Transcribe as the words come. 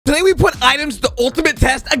Today we put items to the ultimate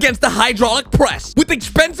test against the hydraulic press with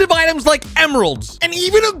expensive items like emeralds and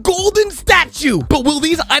even a golden statue. But will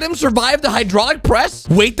these items survive the hydraulic press?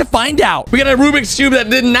 Wait to find out. We got a Rubik's Cube that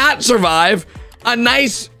did not survive. A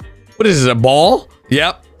nice, what is this, a ball?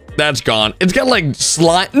 Yep, that's gone. It's got like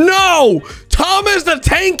slime. No! Thomas the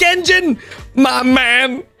Tank Engine! My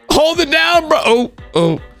man, hold it down, bro.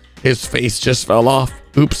 Oh, his face just fell off.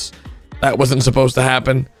 Oops, that wasn't supposed to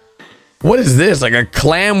happen. What is this? Like a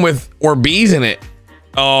clam with Orbeez in it.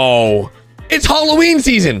 Oh, it's Halloween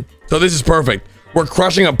season. So this is perfect. We're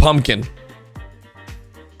crushing a pumpkin.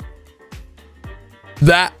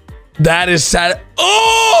 That is sad.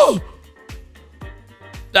 Oh,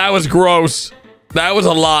 that was gross. That was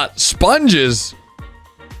a lot. Sponges.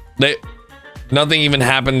 Nothing even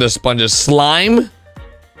happened to sponges. Slime.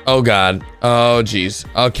 Oh God. Oh geez.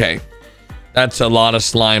 Okay. That's a lot of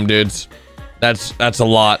slime, dudes. That's a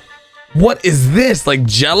lot. What is this? Like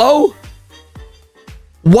Jello?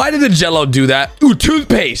 Why did the Jello do that? Ooh,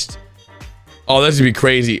 toothpaste. Oh, this would be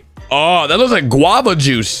crazy. Oh, that looks like guava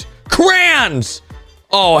juice. Crayons.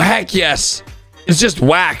 Oh, heck yes. It's just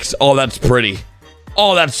wax. Oh, that's pretty.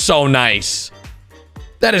 Oh, that's so nice.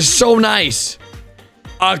 That is so nice.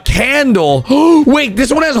 A candle. Oh, wait,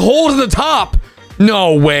 this one has holes at the top.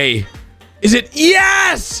 No way. Is it?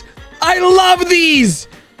 Yes. I love these.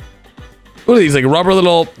 What are these? Like rubber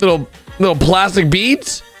little plastic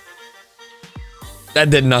beads?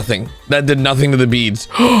 That did nothing. That did nothing to the beads.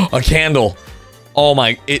 A candle. Oh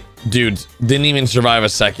my, dudes, didn't even survive a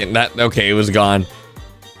second. Okay, it was gone.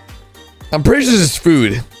 I'm pretty sure this is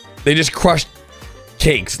food. They just crushed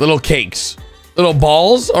cakes, little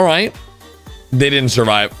balls. All right. They didn't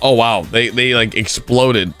survive. Oh wow, they like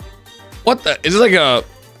exploded. What the, is it like a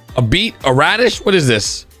beet, a radish? What is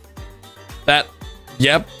this?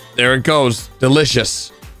 Yep, there it goes.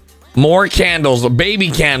 Delicious. More candles, baby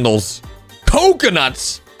candles.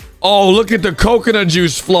 Coconuts. Oh, look at the coconut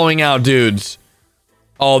juice flowing out, dudes.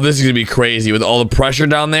 Oh, this is gonna be crazy with all the pressure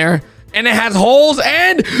down there. And it has holes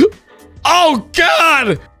and... Oh,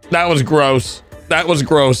 God. That was gross. That was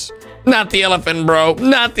gross. Not the elephant, bro.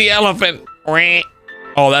 Not the elephant.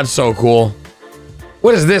 Oh, that's so cool.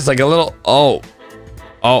 What is this? Like a little... Oh.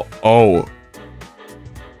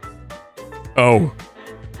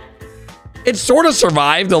 It sort of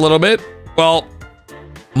survived a little bit. Well,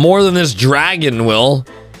 more than this dragon will.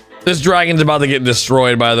 This dragon's about to get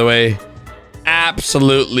destroyed, by the way.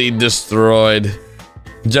 Absolutely destroyed.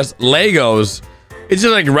 Just Legos. Is it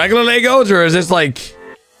like regular Legos or is this like...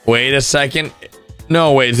 Wait a second.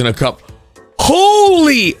 No way, it's in a cup.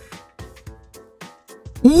 Holy...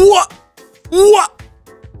 What?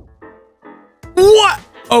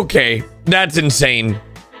 Okay, that's insane.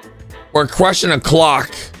 We're crushing a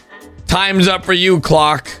clock. Time's up for you,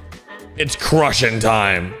 clock. It's crushing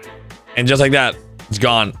time. And just like that, it's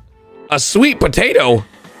gone. A sweet potato.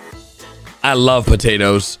 I love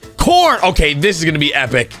potatoes. Corn. Okay, this is gonna be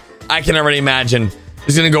epic. I can already imagine.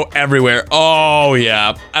 It's gonna go everywhere. Oh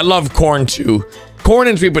yeah, I love corn too. Corn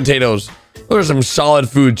and sweet potatoes. Those are some solid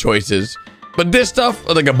food choices. But this stuff,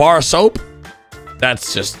 like a bar of soap,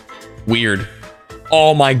 that's just weird.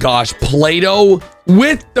 Oh my gosh, Play-Doh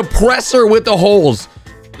with the presser with the holes.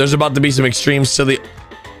 There's about to be some extreme silly...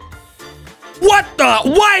 What the?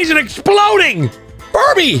 Why is it exploding?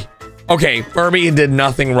 Furby! Okay, Furby did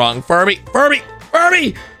nothing wrong. Furby!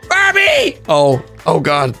 Oh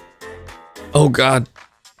God. Oh God.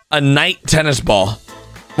 A night tennis ball.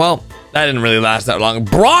 Well, that didn't really last that long.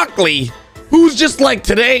 Broccoli! Who's just like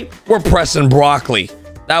today? We're pressing broccoli.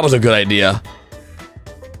 That was a good idea.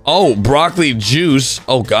 Oh, broccoli juice.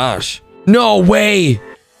 Oh gosh. No way.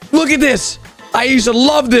 Look at this. I used to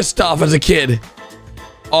love this stuff as a kid.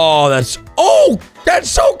 Oh, that's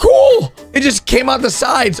so cool. It just came out the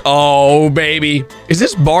sides. Oh, baby. Is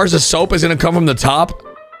this bars of soap is gonna come from the top?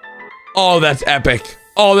 Oh, that's epic.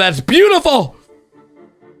 Oh, that's beautiful.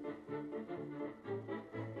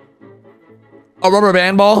 A rubber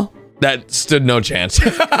band ball? That stood no chance.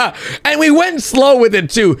 And we went slow with it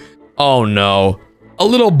too. Oh no. A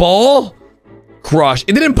little ball? Crush.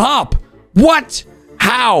 It didn't pop. What?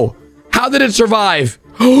 How? How did it survive?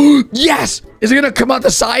 Yes! Is it gonna come out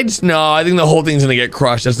the sides? No, I think the whole thing's gonna get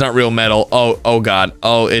crushed. That's not real metal. Oh God.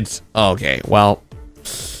 Oh, it's... Okay, well...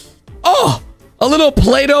 Oh! A little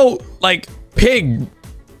Play-Doh, like, pig.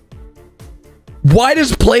 Why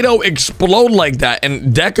does Play-Doh explode like that?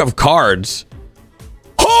 And deck of cards.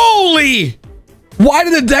 Holy! Why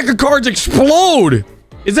did the deck of cards explode?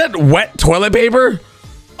 Is that wet toilet paper?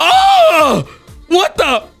 Oh! What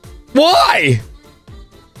the? Why?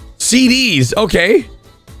 CDs, okay.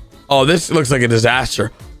 Oh, this looks like a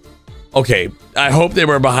disaster. Okay, I hope they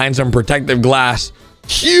were behind some protective glass.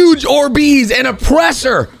 Huge Orbeez and a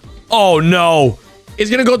presser. Oh no. It's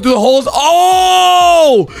gonna go through the holes.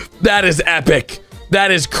 Oh, that is epic.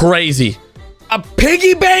 That is crazy. A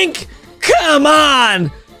piggy bank? Come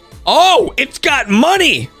on. Oh, it's got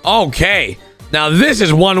money. Okay. Now this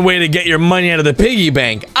is one way to get your money out of the piggy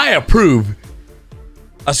bank. I approve.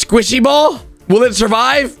 A squishy ball? Will it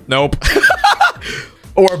survive? Nope.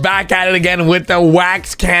 We're back at it again with the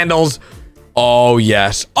wax candles. Oh,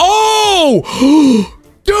 yes. Oh,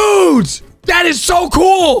 dudes, that is so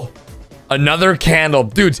cool. Another candle.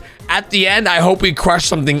 Dudes, at the end, I hope we crush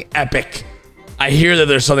something epic. I hear that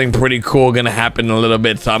there's something pretty cool gonna happen in a little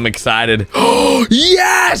bit, so I'm excited. Oh,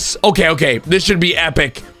 yes. Okay. This should be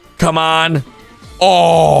epic. Come on.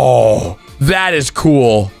 Oh, that is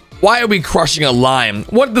cool. Why are we crushing a lime?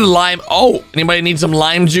 What did the lime? Oh, anybody need some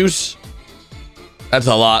lime juice? That's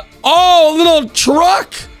a lot. Oh, little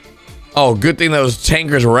truck. Oh, good thing those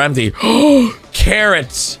tankers were empty. Oh,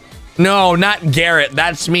 carrots. No, not Garrett.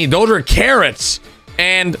 That's me. Those are carrots.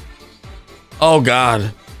 And, oh,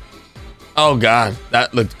 God. Oh, God.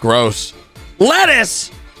 That looked gross. Lettuce.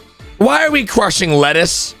 Why are we crushing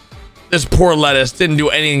lettuce? This poor lettuce didn't do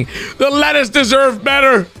anything. The lettuce deserved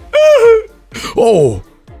better. Oh,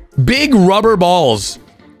 big rubber balls.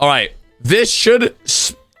 All right. This should...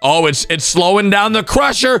 Oh, it's slowing down the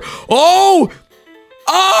crusher. Oh,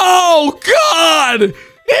 God.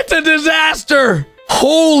 It's a disaster.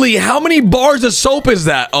 Holy, how many bars of soap is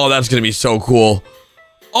that? Oh, that's going to be so cool.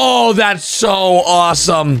 Oh, that's so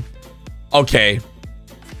awesome. Okay.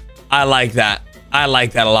 I like that. I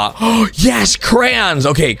like that a lot. Oh, yes, crayons.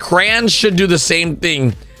 Okay, crayons should do the same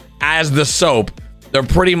thing as the soap. They're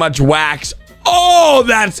pretty much wax. Oh,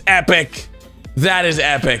 that's epic. That is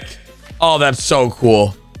epic. Oh, that's so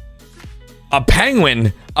cool. A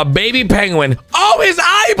penguin, a baby penguin. Oh, his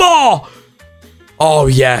eyeball. Oh,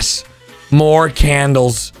 yes. More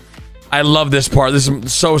candles. I love this part. This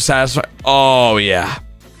is so satisfying. Oh, yeah.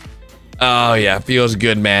 Oh, yeah. Feels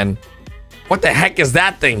good, man. What the heck is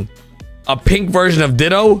that thing? A pink version of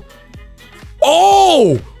Ditto?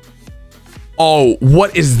 Oh! Oh,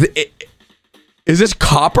 what is this? Is this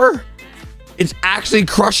copper? It's actually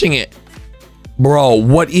crushing it. Bro,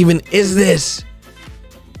 what even is this?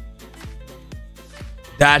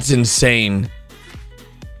 That's insane.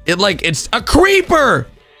 It's a creeper.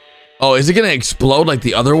 Oh, is it gonna explode like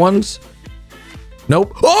the other ones?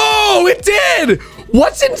 Nope. Oh, it did.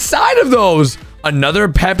 What's inside of those? Another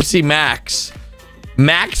Pepsi Max.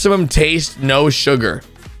 Maximum taste, no sugar.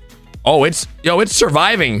 Oh, it's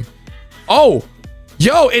surviving. Oh,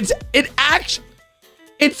 it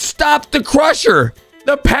stopped the crusher.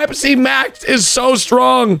 The Pepsi Max is so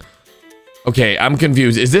strong. Okay, I'm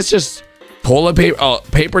confused. Is this just toilet paper? Oh,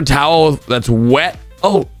 paper towel that's wet.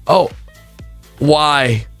 Oh,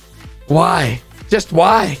 why? Just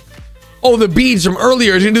why? Oh, the beads from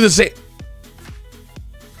earlier is gonna do the same.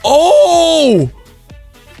 Oh,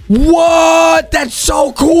 what? That's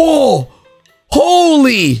so cool.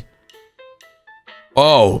 Holy.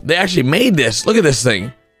 Oh, they actually made this. Look at this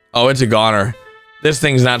thing. Oh, it's a goner. This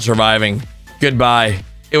thing's not surviving. Goodbye.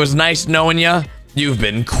 It was nice knowing ya. You've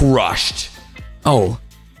been crushed. Oh,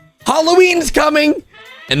 Halloween's coming.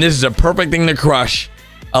 And this is a perfect thing to crush.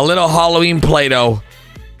 A little Halloween Play-Doh.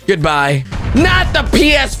 Goodbye. Not the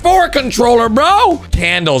PS4 controller, bro.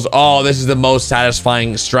 Candles. Oh, this is the most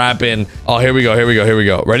satisfying strap in. Oh, here we go.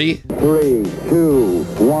 Ready? 3, 2,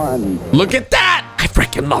 1. Look at that. I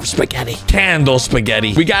freaking love spaghetti. Candle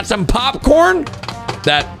spaghetti. We got some popcorn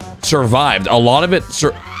that survived. A lot of it.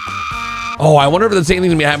 Oh, I wonder if the same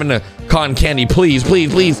thing's gonna be happening to cotton candy. Please.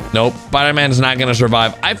 Nope. Spider-Man's not gonna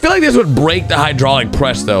survive. I feel like this would break the hydraulic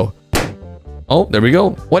press, though. Oh, there we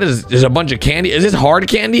go. What is this? There's a bunch of candy. Is this hard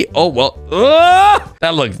candy? Oh, well.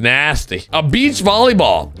 That looks nasty. A beach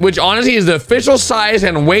volleyball, which honestly is the official size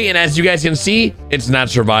and weight. And as you guys can see, it's not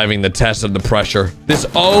surviving the test of the pressure. This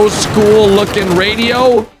old school looking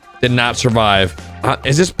radio did not survive.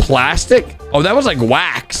 Is this plastic? Oh, that was like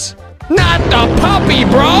wax. Not the puppy,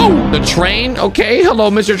 bro. The train. Okay.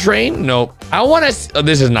 Hello, Mr. Train. Nope. I want to. Oh,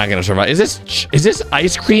 this is not gonna survive. Is this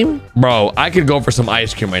ice cream, bro? I could go for some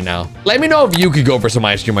ice cream right now. Let me know if you could go for some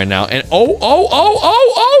ice cream right now. And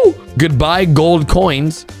oh. Goodbye, gold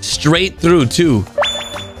coins. Straight through too.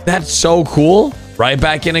 That's so cool. Right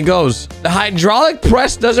back in it goes. The hydraulic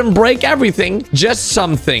press doesn't break everything, just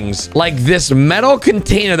some things. Like this metal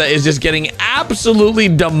container that is just getting absolutely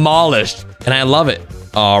demolished. And I love it.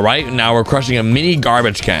 All right, now we're crushing a mini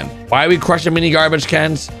garbage can. Why are we crushing mini garbage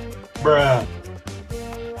cans? Bruh.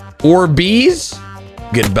 Orbeez?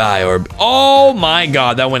 Goodbye, orb. Oh my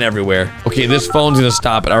god, that went everywhere. Okay, this phone's gonna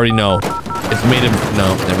stop it. I already know. It's made of...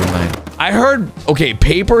 No, never mind. I heard... Okay,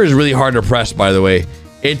 paper is really hard to press, by the way.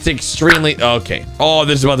 It's extremely... Okay. Oh,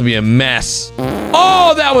 this is about to be a mess.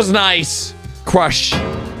 Oh, that was nice. Crush.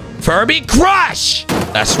 Furby, crush!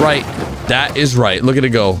 That's right. That is right. Look at it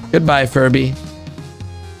go. Goodbye, Furby.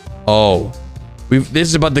 Oh. This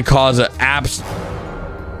is about to cause an abs...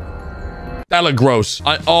 That looked gross.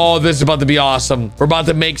 Oh, this is about to be awesome. We're about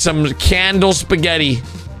to make some candle spaghetti.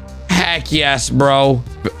 Heck yes, bro.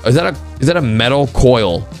 Is that a metal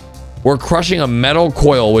coil? We're crushing a metal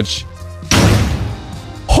coil, which...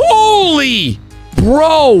 Holy!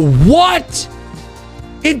 Bro, what?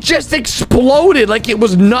 It just exploded like it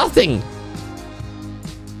was nothing.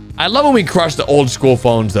 I love when we crush the old school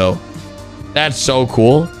phones, though. That's so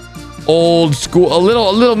cool. Old school. A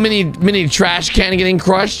little mini trash can getting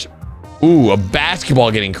crushed. Ooh, a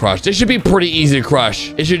basketball getting crushed. This should be pretty easy to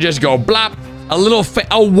crush. It should just go blop.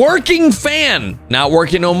 A working fan. Not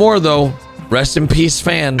working no more, though. Rest in peace,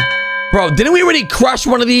 fan. Bro, didn't we already crush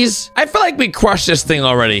one of these? I feel like we crushed this thing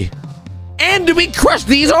already. And did we crush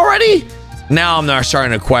these already? Now I'm not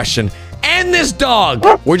starting to question. And this dog.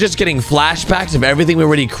 We're just getting flashbacks of everything we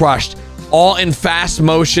already crushed. All in fast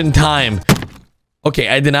motion time. Okay,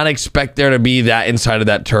 I did not expect there to be that inside of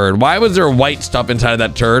that turd. Why was there white stuff inside of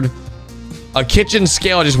that turd? A kitchen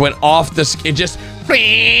scale just went off the... It just...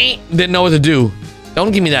 Didn't know what to do.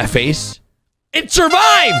 Don't give me that face. It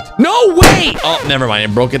survived! No way! Oh, never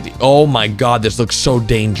mind. It broke at the... Oh my god, this looks so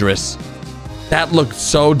dangerous. That looked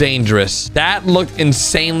so dangerous. That looked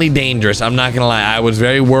insanely dangerous. I'm not gonna lie. I was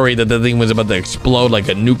very worried that the thing was about to explode like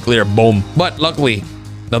a nuclear bomb. But luckily,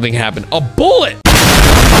 nothing happened. A bullet!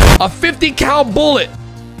 A 50 cal bullet!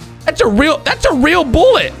 That's a real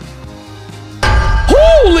bullet!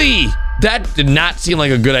 Holy! That did not seem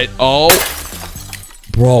like a good idea. Oh.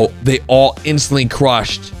 Bro, they all instantly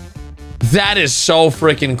crushed. That is so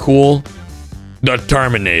freaking cool. The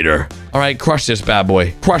Terminator. All right, crush this bad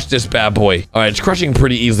boy. Crush this bad boy. All right, it's crushing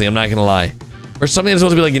pretty easily. I'm not gonna lie. For something that's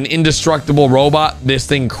supposed to be like an indestructible robot, this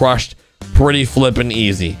thing crushed pretty flippin'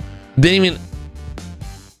 easy. Didn't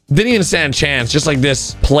even stand a chance. Just like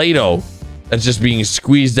this Play-Doh that's just being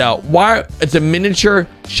squeezed out. Why? It's a miniature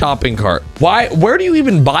shopping cart. Why? Where do you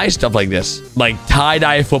even buy stuff like this? Like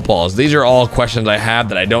tie-dye footballs. These are all questions I have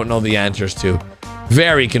that I don't know the answers to.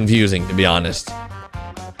 Very confusing, to be honest.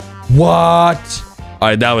 What? All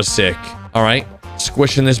right, that was sick. All right,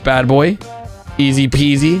 squishing this bad boy. Easy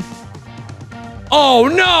peasy. Oh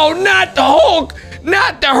no, not the Hulk,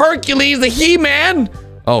 not the Hercules, the He-Man.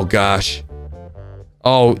 Oh gosh.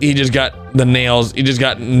 Oh, he just got the nails. He just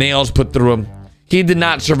got nails put through him. He did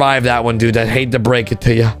not survive that one, dude. I hate to break it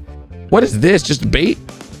to you. What is this? Just a bait?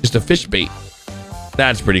 Just a fish bait.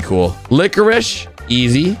 That's pretty cool. Licorice.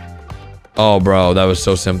 Easy. Oh, bro. That was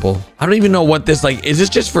so simple. I don't even know what this, like, is this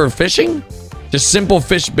just for fishing? Just simple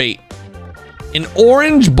fish bait. An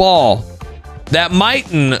orange ball. That might...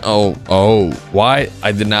 Oh. Why?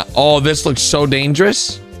 I did not... Oh, this looks so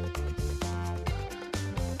dangerous.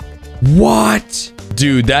 What?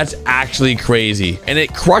 Dude, that's actually crazy. And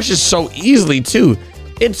it crushes so easily, too.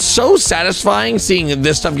 It's so satisfying seeing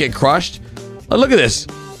this stuff get crushed. Oh, look at this.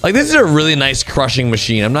 Like, this is a really nice crushing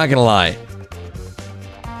machine. I'm not gonna lie.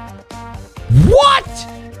 What?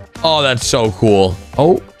 Oh, that's so cool.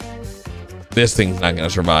 Oh. This thing's not gonna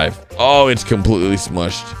survive. Oh, it's completely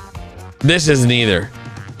smushed. This isn't either.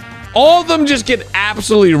 All of them just get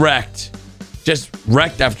absolutely wrecked. Just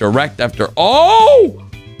wrecked after wrecked after... Oh!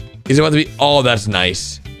 Is it about to be... Oh, that's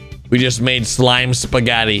nice. We just made slime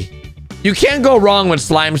spaghetti. You can't go wrong with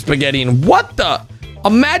slime spaghetti. And what the...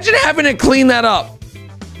 Imagine having to clean that up.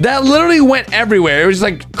 That literally went everywhere. It was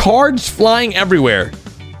like cards flying everywhere.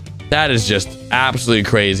 That is just absolutely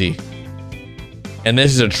crazy. And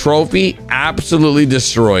this is a trophy absolutely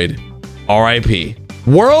destroyed. R.I.P.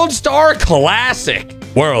 World Star Classic.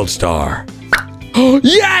 World Star.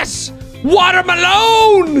 Yes!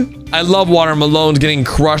 Watermelon! I love watermelons getting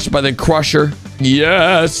crushed by the crusher.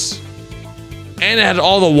 Yes. And it had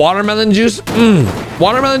all the watermelon juice.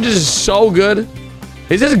 Watermelon juice is so good.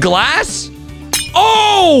 Is this glass?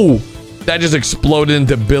 Oh! That just exploded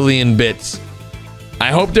into billion bits.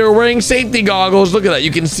 I hope they were wearing safety goggles. Look at that.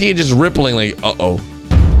 You can see it just rippling like, uh-oh.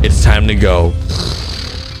 It's time to go.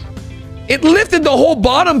 It lifted the whole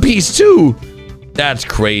bottom piece too. That's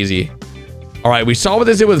crazy. All right, we saw what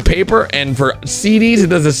this did with paper, and for CDs, it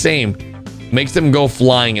does the same. Makes them go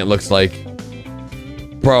flying, it looks like.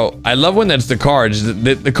 Bro, I love when that's the cards.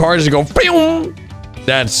 The cards just go, pew!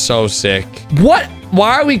 That's so sick. What?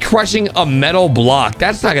 Why are we crushing a metal block?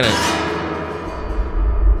 That's not gonna...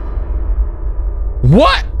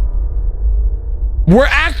 What? We're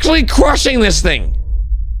actually crushing this thing.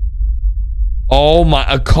 Oh my,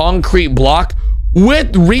 a concrete block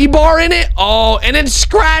with rebar in it. Oh, and it's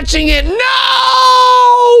scratching it.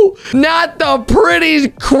 No, not the pretty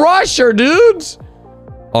crusher, dudes.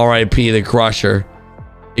 R.I.P. the crusher.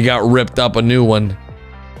 It got ripped up, a new one.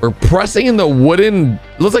 We're pressing in the wooden,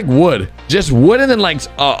 looks like wood. Just wood and then like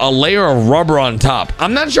a layer of rubber on top.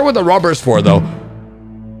 I'm not sure what the rubber is for though.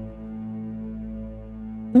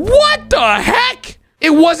 What the heck? It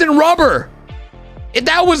wasn't rubber.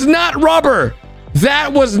 That was not rubber.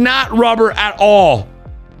 That was not rubber at all.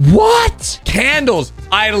 What? Candles.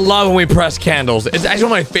 I love when we press candles. It's actually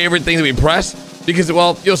one of my favorite things that we press because,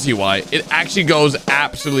 well, you'll see why. It actually goes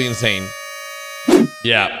absolutely insane.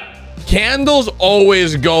 Yeah. Candles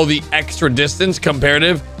always go the extra distance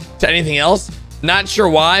comparative to anything else. Not sure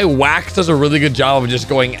why. Wax does a really good job of just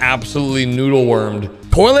going absolutely noodle wormed.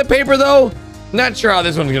 Toilet paper though, not sure how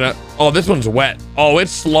this one's gonna. Oh, this one's wet. Oh,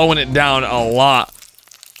 it's slowing it down a lot.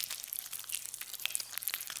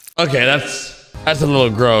 Okay, that's a little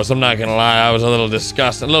gross. I'm not gonna lie. I was a little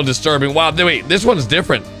disgusted, a little disturbing. Wow, wait, this one's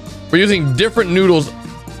different. We're using different noodles.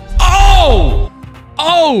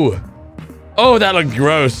 Oh, that looked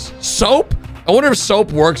gross. Soap? I wonder if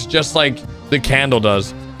soap works just like the candle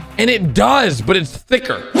does. And it does, but it's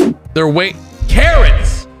thicker.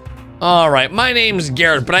 Carrots. All right, my name's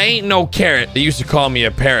Garrett, but I ain't no carrot. They used to call me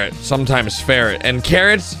a parrot, sometimes ferret. And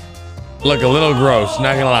carrots look a little gross,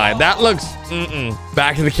 not gonna lie. That looks,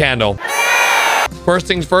 Back to the candle. First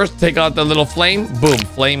things first, take out the little flame. Boom,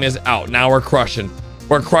 flame is out. Now we're crushing.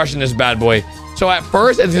 We're crushing this bad boy. So at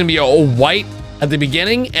first, it's gonna be a white at the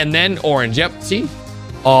beginning and then orange. Yep, see?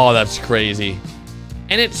 Oh, that's crazy.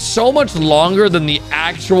 And it's so much longer than the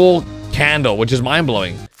actual candle, which is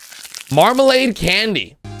mind-blowing. Marmalade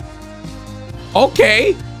candy.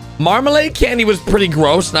 Okay. Marmalade candy was pretty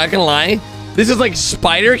gross, not gonna lie. This is like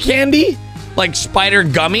spider candy? Like spider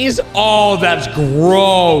gummies? Oh, that's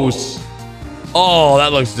gross. Oh,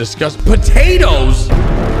 that looks disgusting. Potatoes!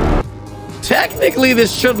 Technically,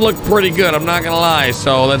 this should look pretty good. I'm not gonna lie.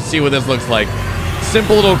 So let's see what this looks like.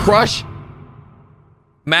 Simple little crush.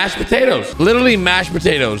 Mashed potatoes. Literally mashed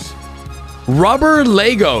potatoes. Rubber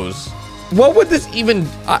Legos. What would this even...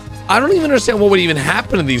 I don't even understand what would even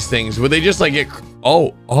happen to these things. Would they just like get...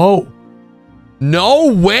 Oh.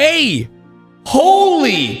 No way.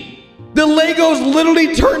 Holy. The Legos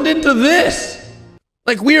literally turned into this.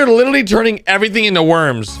 Like we are literally turning everything into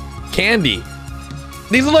worms. Candy.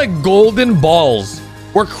 These are like golden balls.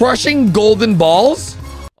 We're crushing golden balls.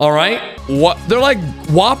 All right. What? They're like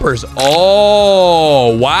Whoppers.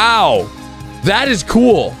 Oh, wow. That is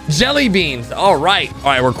cool. Jelly beans. All right. All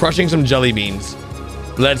right. We're crushing some jelly beans.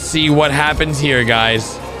 Let's see what happens here,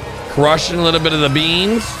 guys. Crushing a little bit of the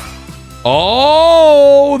beans.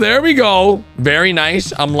 Oh, there we go. Very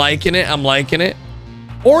nice. I'm liking it. I'm liking it.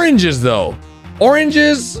 Oranges, though.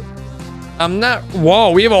 Oranges. I'm not.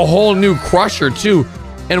 Whoa, we have a whole new crusher, too.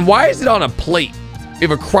 And why is it on a plate? We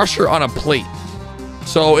have a crusher on a plate.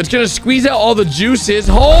 So it's going to squeeze out all the juices.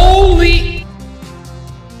 Holy.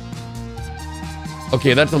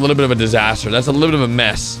 Okay, that's a little bit of a disaster. That's a little bit of a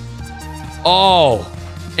mess. Oh,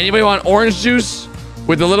 anybody want orange juice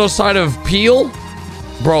with a little side of peel?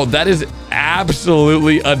 Bro, that is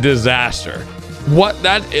absolutely a disaster. What?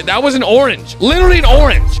 That was an orange. Literally an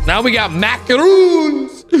orange. Now we got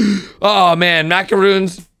macaroons. Oh, man,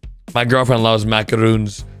 macaroons. My girlfriend loves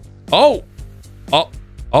macaroons. Oh,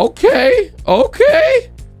 okay.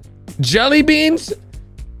 Jelly beans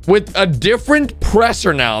with a different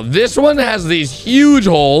presser now. This one has these huge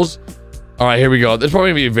holes. All right, here we go. This is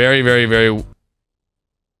probably gonna be very, very, very...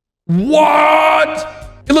 What?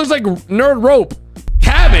 It looks like nerd rope.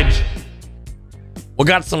 Cabbage. We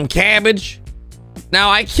got some cabbage. Now,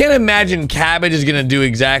 I can't imagine cabbage is gonna do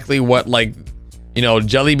exactly what, like, you know,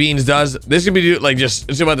 jelly beans does. This could be like just,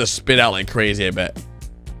 it's about to spit out like crazy, I bet.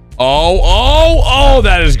 Oh,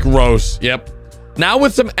 that is gross. Yep. Now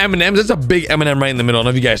with some M&Ms, that's a big M&M right in the middle. I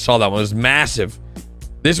don't know if you guys saw that one. It was massive.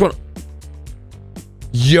 This one.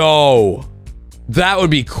 Yo, that would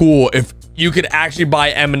be cool if you could actually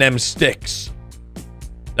buy M&M sticks.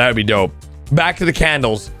 That would be dope. Back to the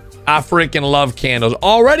candles. I freaking love candles.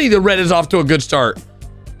 Already the red is off to a good start.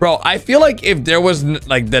 Bro, I feel like if there was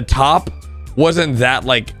like the top wasn't that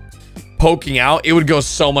like poking out, it would go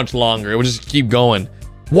so much longer. It would just keep going.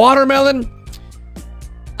 Watermelon.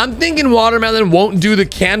 I'm thinking watermelon won't do the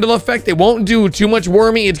candle effect. It won't do too much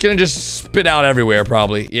wormy. It's gonna just spit out everywhere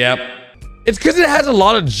probably. Yep. It's because it has a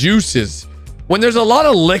lot of juices. When there's a lot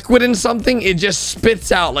of liquid in something, it just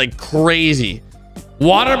spits out like crazy.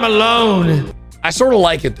 Watermelon. I sort of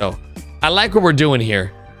like it though. I like what we're doing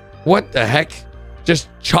here. What the heck? Just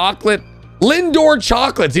chocolate. Lindor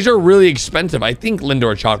chocolates. These are really expensive. I think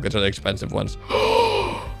Lindor chocolates are the expensive ones.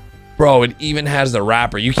 Bro, it even has the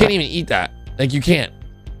wrapper. You can't even eat that. Like, you can't.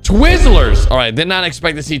 Twizzlers. All right, did not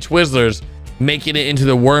expect to see Twizzlers making it into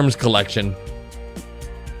the worms collection.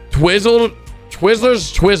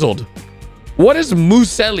 Twizzlers twizzled. What is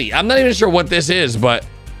muesli? I'm not even sure what this is, but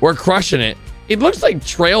we're crushing it. It looks like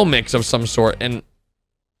trail mix of some sort, and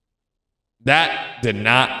that did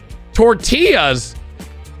not. Tortillas.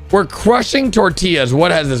 We're crushing tortillas.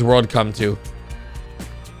 What has this world come to?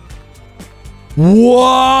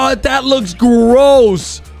 What? That looks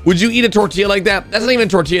gross. Would you eat a tortilla like that? That's not even a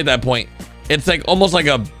tortilla at that point. It's like almost like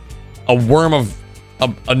a worm of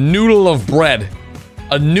a noodle of bread.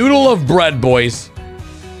 A noodle of bread, boys.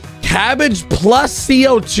 Cabbage plus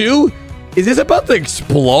CO2? Is this about to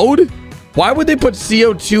explode? Why would they put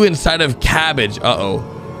CO2 inside of cabbage?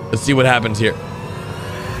 Uh-oh. Let's see what happens here.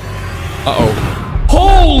 Uh-oh.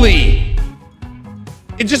 Holy!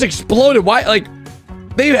 It just exploded. Why? Like,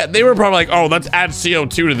 they were probably like, oh, let's add CO2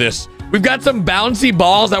 to this. We've got some bouncy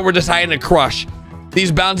balls that we're deciding to crush.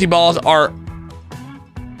 These bouncy balls are...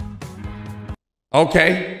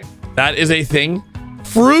 Okay. That is a thing.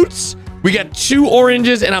 Fruits. We got 2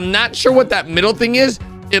 oranges, and I'm not sure what that middle thing is.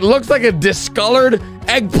 It looks like a discolored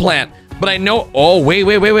eggplant, but I know... Oh, wait.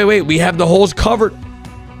 We have the holes covered.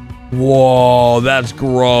 Whoa, that's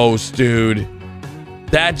gross, dude.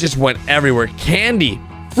 That just went everywhere. Candy.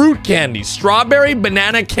 Fruit candy. Strawberry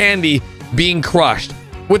banana candy being crushed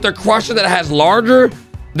with a crusher that has larger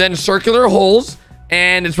than circular holes,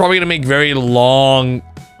 and it's probably gonna make very long...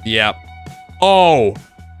 Yep. Oh,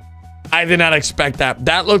 I did not expect that.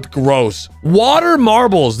 That looked gross. Water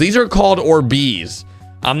marbles. These are called Orbeez.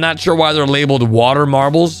 I'm not sure why they're labeled water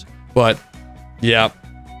marbles, but yeah,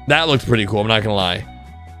 that looks pretty cool. I'm not gonna lie.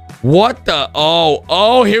 What the?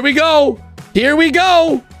 Oh, here we go. Here we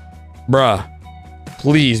go. Bruh,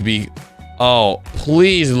 please be. Oh,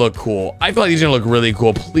 please look cool. I feel like these are gonna look really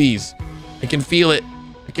cool. Please. I can feel it.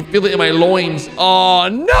 I can feel it in my loins. Oh,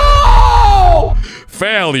 no.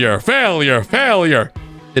 Failure.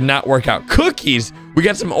 Did not work out. Cookies. We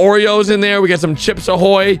got some Oreos in there. We got some Chips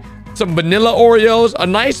Ahoy, some vanilla Oreos, a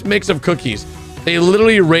nice mix of cookies. They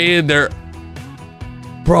literally rated their...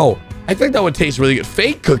 Bro, I think that would taste really good.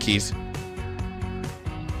 Fake cookies.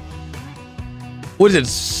 What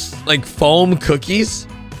is it? Like foam cookies?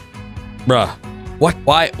 Bruh. What?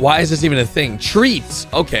 Why is this even a thing? Treats.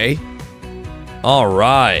 Okay. All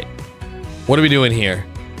right. What are we doing here?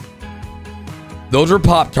 Those are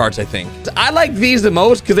Pop-Tarts, I think. I like these the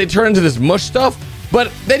most because they turn into this mush stuff.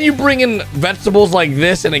 But then you bring in vegetables like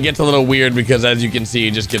this and it gets a little weird because, as you can see,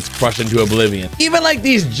 it just gets crushed into oblivion. Even like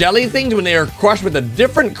these jelly things, when they are crushed with a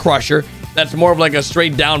different crusher that's more of like a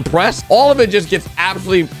straight down press, all of it just gets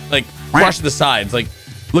absolutely like crushed to the sides. Like,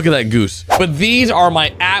 look at that goose. But these are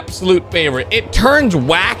my absolute favorite. It turns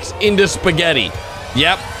wax into spaghetti.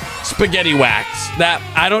 Yep. Spaghetti wax. That,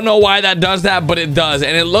 I don't know why that does that, but it does,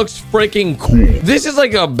 and it looks freaking cool. This is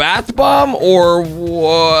like a bath bomb, or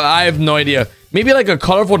I have no idea. Maybe like a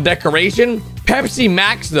colorful decoration. Pepsi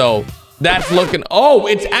Max though, that's looking... Oh,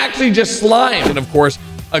 it's actually just slime, and of course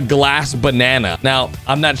a glass banana. Now,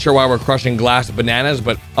 I'm not sure why we're crushing glass bananas,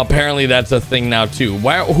 but apparently that's a thing now too.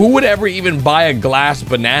 Why? Who would ever even buy a glass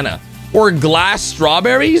banana or glass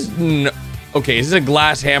strawberries? No. Okay, is this a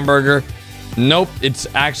glass hamburger? Nope, it's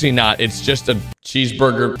actually not. It's just a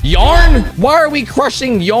cheeseburger. Yarn? Why are we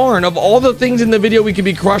crushing yarn? Of all the things in the video we could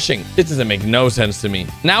be crushing, this doesn't make no sense to me.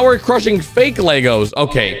 Now we're crushing fake Legos.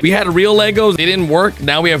 Okay, we had real Legos. They didn't work.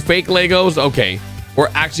 Now we have fake Legos. Okay, we're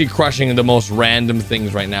actually crushing the most random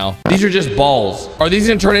things right now. These are just balls. Are these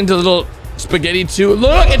gonna turn into little spaghetti too?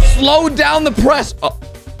 Look, it slowed down the press. Oh.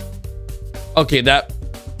 Okay,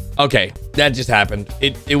 that just happened.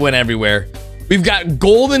 It went everywhere. We've got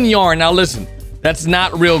golden yarn. Now listen, that's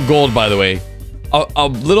not real gold, by the way. A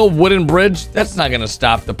little wooden bridge, that's not gonna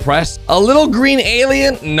stop the press. A little green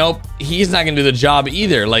alien, nope, he's not gonna do the job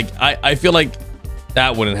either. Like, I feel like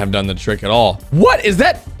that wouldn't have done the trick at all. What is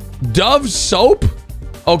that? Dove soap?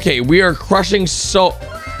 Okay, we are crushing soap.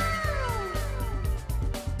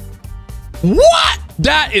 What?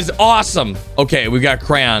 That is awesome. Okay, we got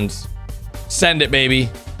crayons. Send it, baby.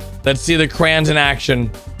 Let's see the crayons in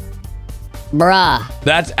action. Bruh.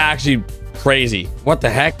 That's actually crazy. What the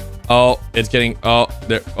heck? Oh, it's getting... Oh,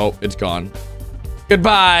 there. Oh, it's gone.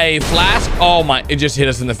 Goodbye, flask. Oh, my. It just hit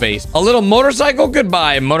us in the face. A little motorcycle.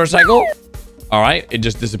 Goodbye, motorcycle. All right. It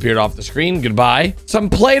just disappeared off the screen. Goodbye. Some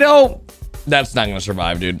Play-Doh. That's not gonna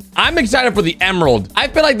survive, dude. I'm excited for the emerald. I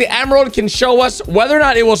feel like the emerald can show us whether or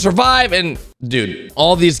not it will survive. And dude,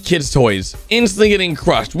 all these kids' toys instantly getting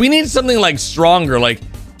crushed. We need something like stronger. Like,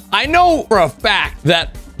 I know for a fact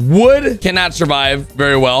that wood cannot survive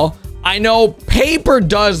very well. I know paper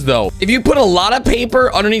does though. If you put a lot of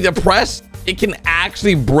paper underneath the press, it can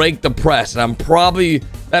actually break the press. And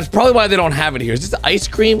that's probably why they don't have it here. Is this ice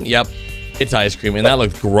cream? Yep. It's ice cream, and that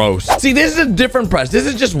looks gross. See, this is a different press. This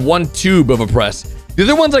is just one tube of a press. The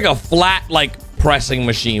other one's like a flat, like, pressing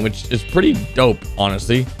machine, which is pretty dope,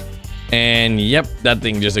 honestly. And yep, that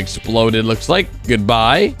thing just exploded, looks like.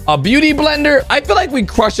 Goodbye. A beauty blender. I feel like we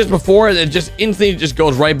crushed this before, and it just instantly just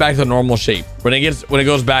goes right back to the normal shape when it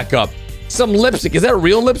goes back up. Some lipstick. Is that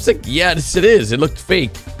real lipstick? Yes, it is. It looked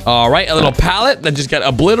fake. All right, a little palette that just got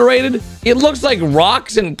obliterated. It looks like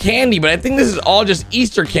rocks and candy, but I think this is all just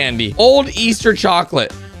Easter candy. Old Easter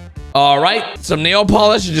chocolate. All right, some nail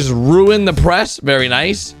polish to just ruin the press. Very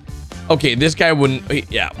nice. Okay, this guy wouldn't.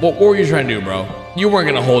 Yeah, what were you trying to do, bro? You weren't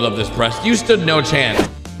gonna hold up this press. You stood no chance.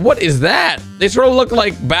 What is that? They sort of look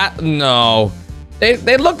like No, they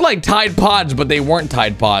look like Tide Pods, but they weren't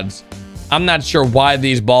Tide Pods. I'm not sure why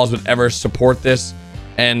these balls would ever support this.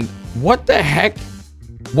 And what the heck?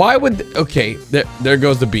 Why would... Okay, there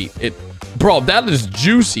goes the beat. Bro, that is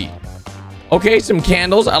juicy. Okay, some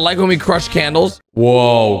candles. I like when we crush candles.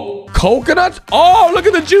 Whoa. Coconuts? Oh, look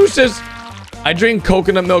at the juices. I drink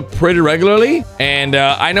coconut milk pretty regularly. And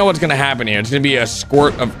I know what's going to happen here. It's going to be a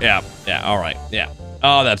squirt of... Yeah, all right. Yeah.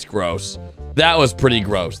 Oh, that's gross. That was pretty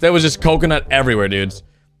gross. There was just coconut everywhere, dudes.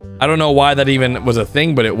 I don't know why that even was a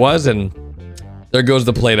thing, but it was, and there goes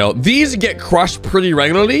the Play-Doh. These get crushed pretty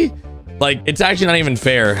regularly. Like, it's actually not even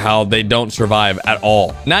fair how they don't survive at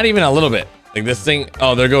all. Not even a little bit. Like this thing,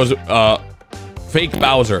 oh, there goes fake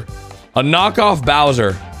Bowser. A knockoff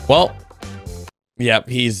Bowser. Well, yep,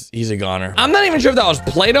 he's a goner. I'm not even sure if that was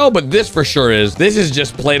Play-Doh, but this for sure is. This is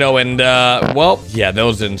just Play-Doh and, well, yeah,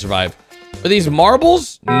 those didn't survive. Are these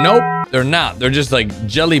marbles? Nope, they're not. They're just like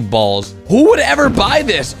jelly balls. Who would ever buy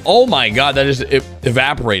this? Oh my God, that just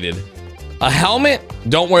evaporated. A helmet?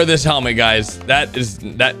 Don't wear this helmet, guys. Yeah,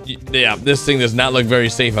 this thing does not look very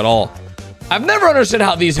safe at all. I've never understood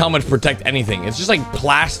how these helmets protect anything. It's just like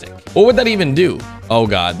plastic. What would that even do? Oh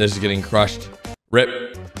God, this is getting crushed.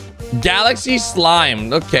 Rip. Galaxy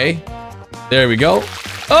slime. Okay. There we go.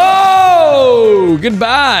 Oh,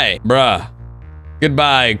 goodbye, bruh.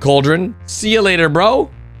 Goodbye, Cauldron. See you later,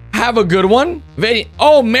 bro. Have a good one.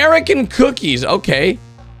 Oh, American cookies. Okay.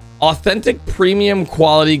 Authentic premium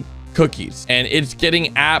quality cookies. And it's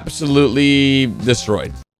getting absolutely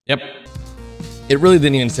destroyed. Yep. It really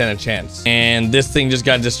didn't even stand a chance. And this thing just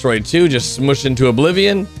got destroyed too. Just smushed into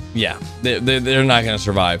oblivion. Yeah, they're not going to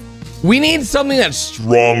survive. We need something that's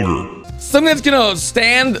stronger. Something that's going to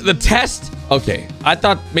stand the test. Okay. I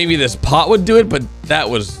thought maybe this pot would do it, but that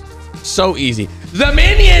was so easy. The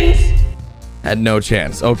minions had no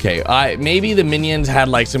chance. Okay, maybe the minions had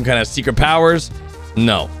like some kind of secret powers.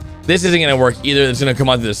 No, this isn't gonna work either. It's gonna come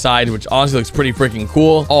out to the side, which honestly looks pretty freaking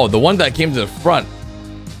cool. Oh, the one that came to the front.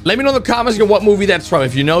 Let me know in the comments what movie that's from.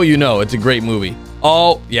 If you know, you know. It's a great movie.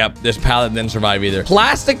 Oh, yep, this pallet didn't survive either.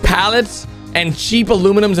 Plastic pallets and cheap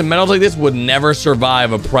aluminums and metals like this would never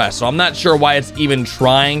survive a press. So I'm not sure why it's even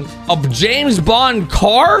trying. A James Bond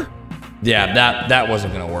car? Yeah, that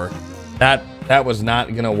wasn't gonna work. That was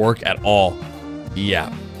not gonna work at all.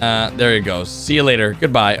 Yeah, there it goes. See you later.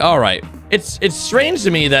 Goodbye. All right. It's strange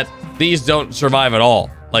to me that these don't survive at all.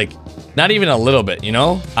 Like, not even a little bit, you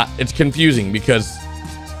know? It's confusing because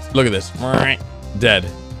look at this. Dead.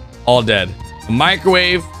 All dead.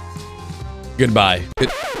 Microwave. Goodbye.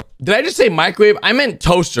 Did I just say microwave? I meant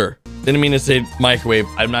toaster. Didn't mean to say microwave.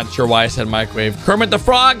 I'm not sure why I said microwave. Kermit the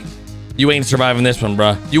Frog. You ain't surviving this one,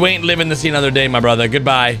 bruh. You ain't living to see another day, my brother.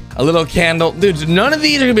 Goodbye. A little candle. Dude, none of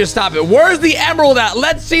these are gonna be able to stop it. Where's the emerald at?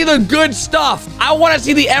 Let's see the good stuff. I want to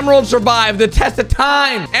see the emerald survive the test of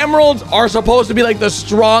time. Emeralds are supposed to be like the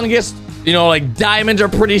strongest. You know, like diamonds are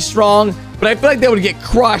pretty strong. But I feel like they would get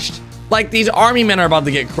crushed. Like these army men are about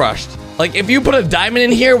to get crushed. Like if you put a diamond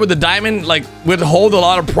in here with the diamond, like would hold a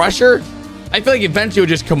lot of pressure, I feel like eventually it would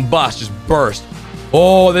just combust, just burst.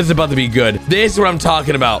 Oh, this is about to be good. This is what I'm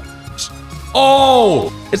talking about.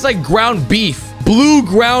 Oh, it's like ground beef. Blue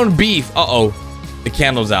ground beef. Uh-oh. The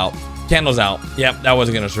candle's out. Candle's out. Yep, that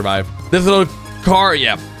wasn't gonna survive. This little car,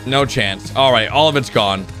 yep, no chance. All right, all of it's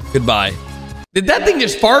gone. Goodbye. Did that thing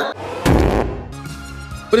just fart?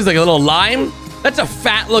 What is it, like a little lime? That's a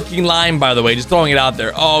fat-looking lime, by the way. Just throwing it out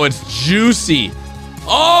there. Oh, it's juicy.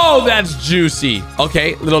 Oh, that's juicy.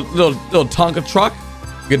 Okay, little Tonka truck.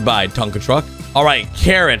 Goodbye, Tonka truck. All right,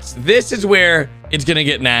 carrots. This is where it's gonna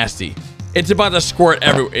get nasty. It's about to squirt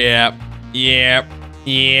everywhere. Yep. Yep.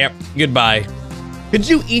 Yep. Goodbye. Could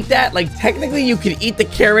you eat that? Like, technically, you could eat the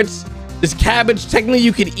carrots. This cabbage, technically,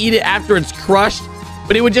 you could eat it after it's crushed.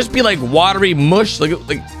 But it would just be like watery mush. Like a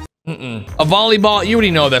volleyball. You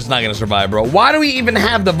already know that's not going to survive, bro. Why do we even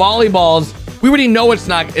have the volleyballs? We already know it's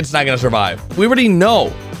not going to survive. We already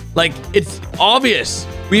know. Like, it's obvious.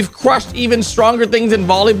 We've crushed even stronger things in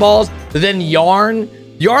volleyballs than yarn.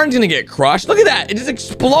 Yarn's going to get crushed. Look at that. It just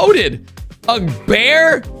exploded. A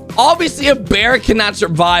bear? Obviously, a bear cannot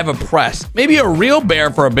survive a press. Maybe a real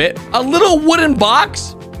bear for a bit. A little wooden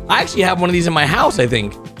box? I actually have one of these in my house, I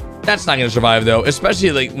think. That's not going to survive, though.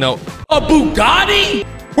 Especially, like, no. A Bugatti?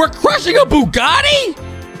 We're crushing a Bugatti?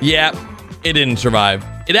 Yeah, it didn't survive.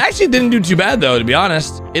 It actually didn't do too bad, though, to be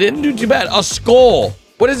honest. It didn't do too bad. A skull.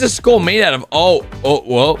 What is this skull made out of? Oh,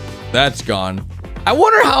 well, that's gone. I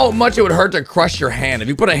wonder how much it would hurt to crush your hand. If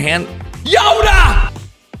you put a hand... Yoda!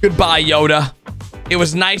 Goodbye, Yoda. It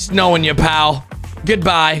was nice knowing you, pal.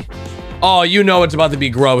 Goodbye. Oh, you know it's about to be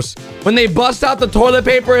gross. When they bust out the toilet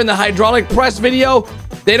paper in the hydraulic press video,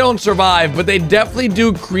 they don't survive, but they definitely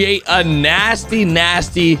do create a nasty,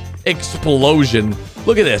 nasty explosion.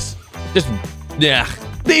 Look at this. Just, yeah.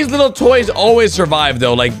 These little toys always survive,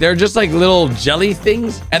 though. Like, they're just like little jelly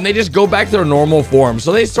things, and they just go back to their normal form.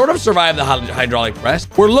 So they sort of survive the hydraulic press.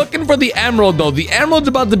 We're looking for the emerald, though. The emerald's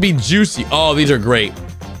about to be juicy. Oh, these are great.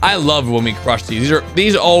 I love when we crush these.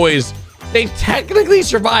 These always, they technically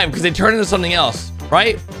survive because they turn into something else,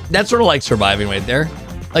 right? That's sort of like surviving right there.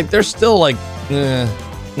 Like, they're still like,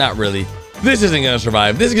 not really. This isn't gonna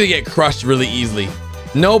survive. This is gonna get crushed really easily.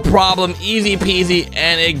 No problem, easy peasy,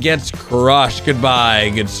 and it gets crushed. Goodbye,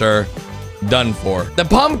 good sir. Done for. The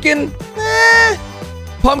pumpkin,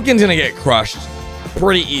 pumpkin's gonna get crushed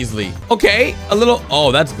pretty easily. Okay, a little,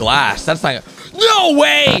 oh, that's glass. That's not, no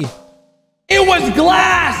way! It was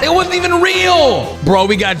glass! It wasn't even real! Bro,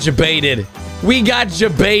 we got jebaited. We got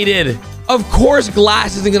jebaited. Of course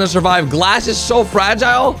glass isn't gonna survive. Glass is so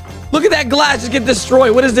fragile. Look at that glass just get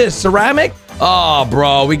destroyed. What is this, ceramic? Oh,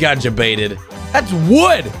 bro, we got jebaited. That's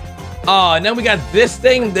wood. Oh, and then we got this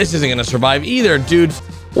thing. This isn't gonna survive either, dudes.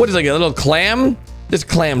 What is like a little clam? This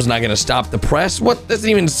clam's not gonna stop the press. What? This doesn't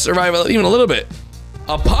even survive even a little bit.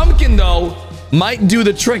 A pumpkin, though, might do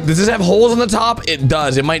the trick. Does this have holes on the top? It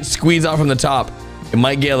does. It might squeeze out from the top. It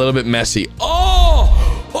might get a little bit messy.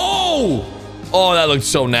 Oh! Oh! Oh, that looks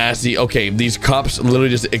so nasty. Okay, these cups literally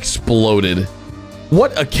just exploded.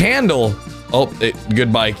 What? A candle? Oh,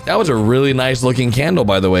 goodbye. That was a really nice looking candle,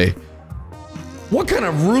 by the way. What kind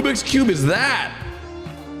of Rubik's Cube is that?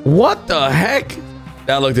 What the heck?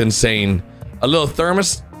 That looked insane. A little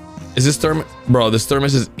thermos. Is this thermos? Bro, this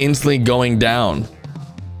thermos is instantly going down.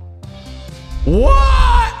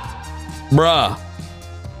 What? Bruh.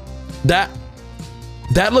 That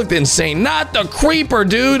looked insane. Not the creeper,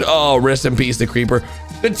 dude. Oh, rest in peace, the creeper.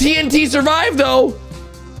 The TNT survived, though.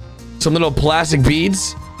 Some little plastic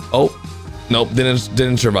beads. Oh, nope,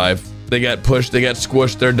 didn't survive. They got pushed, they got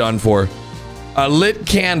squished, they're done for. A lit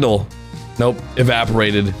candle. Nope,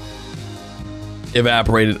 evaporated.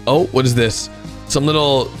 Evaporated. Oh, what is this? Some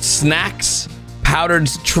little snacks, powdered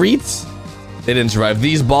treats. They didn't survive.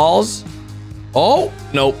 These balls. Oh,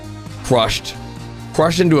 nope, crushed.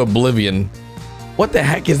 Crushed into oblivion. What the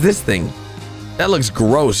heck is this thing? That looks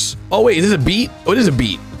gross. Oh, wait, is this a beet? Oh, it is a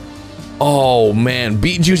beet. Oh, man,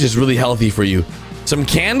 beet juice is really healthy for you. Some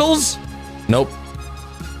candles? Nope.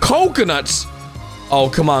 Coconuts. Oh,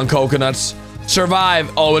 come on, coconuts.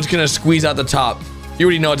 Survive. Oh, it's gonna squeeze out the top. You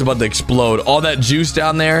already know it's about to explode. All that juice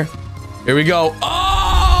down there. Here we go.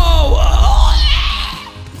 Oh!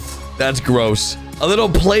 That's gross. A little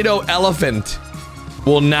Play-Doh elephant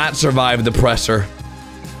will not survive the presser.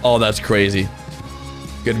 Oh, that's crazy.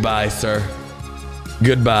 Goodbye, sir.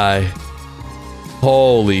 Goodbye.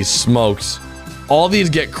 Holy smokes. All these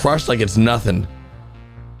get crushed like it's nothing.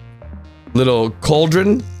 Little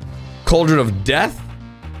cauldron. Cauldron of death.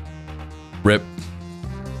 Rip.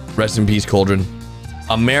 Rest in peace, cauldron.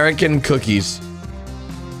 American cookies.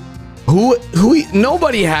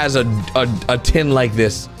 Nobody has a tin like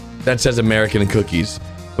this that says American cookies,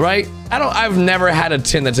 right? I've never had a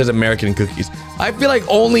tin that says American cookies. I feel like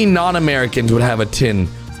only non-Americans would have a tin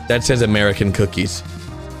that says American cookies.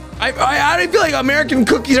 I feel like American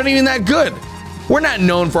cookies aren't even that good. We're not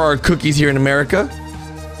known for our cookies here in America.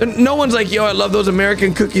 No one's like, yo, I love those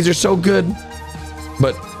American cookies, they're so good.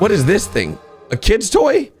 But what is this thing? A kid's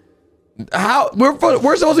toy? How? We're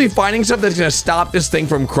supposed to be finding stuff that's gonna stop this thing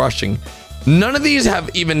from crushing. None of these have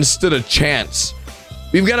even stood a chance.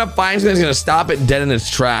 We've got to find something that's gonna stop it dead in its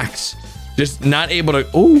tracks. Just not able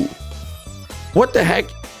to. Ooh. What the heck?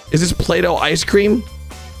 Is this Play-Doh ice cream?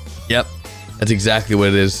 Yep. That's exactly what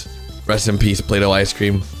it is. Rest in peace, Play-Doh ice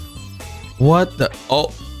cream. What the?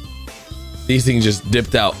 Oh, these things just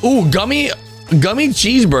dipped out. Ooh, gummy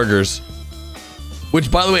cheeseburgers,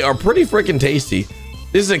 which by the way are pretty freaking tasty.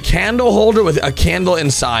 This is a candle holder with a candle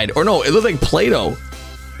inside, or no, it looks like Play-Doh.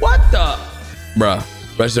 What the? Bruh,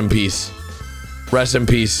 rest in peace. Rest in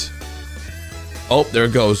peace. Oh, there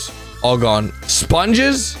it goes. All gone.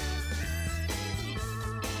 Sponges?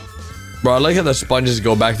 Bro, I like how the sponges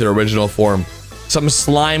go back to their original form. Some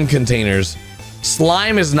slime containers.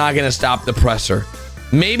 Slime is not gonna stop the presser.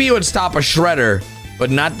 Maybe it would stop a shredder,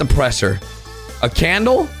 but not the presser. A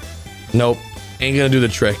candle? Nope. Ain't gonna do the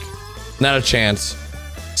trick. Not a chance.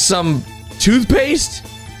 Some toothpaste?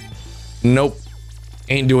 Nope.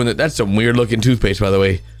 Ain't doing it. That's some weird looking toothpaste, by the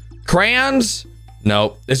way. Crayons?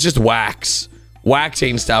 Nope. It's just wax. Wax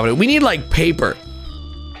ain't stopping it. We need like paper.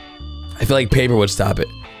 I feel like paper would stop it.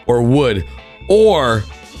 Or wood. Or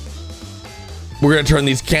we're gonna turn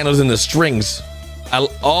these candles into strings.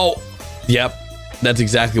 Oh, yep. That's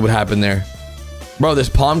exactly what happened there. Bro, this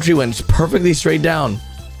palm tree went perfectly straight down.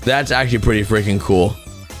 That's actually pretty freaking cool.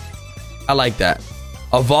 I like that.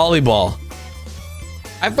 A volleyball.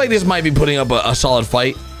 I feel like this might be putting up a solid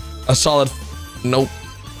fight. A solid... Nope.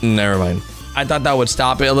 Never mind. I thought that would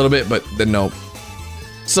stop it a little bit, but then nope.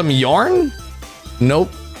 Some yarn?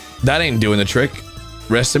 Nope. That ain't doing the trick.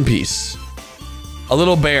 Rest in peace. A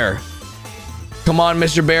little bear. Come on,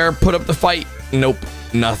 Mr. Bear. Put up the fight. Nope.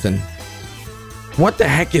 Nothing. What the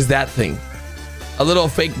heck is that thing? A little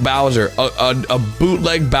fake Bowser. A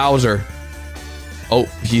bootleg Bowser. Oh,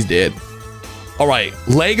 he's dead. All right.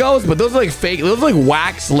 Legos, but those are like fake. Those are like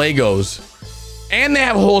wax Legos. And they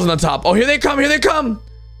have holes in the top. Oh, here they come. Here they come.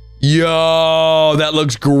 Yo, that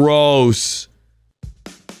looks gross.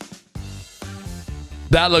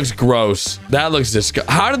 That looks gross. That looks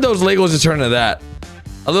disgusting. How did those Legos just turn into that?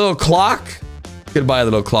 A little clock? Goodbye,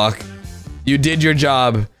 little clock. You did your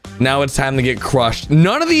job. Now it's time to get crushed.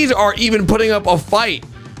 None of these are even putting up a fight.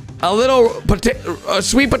 A little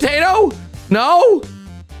sweet potato? No?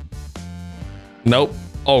 Nope.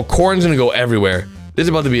 Oh, corn's gonna go everywhere. This is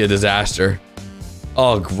about to be a disaster.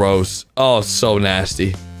 Oh, gross. Oh, so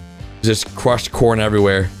nasty. Just crushed corn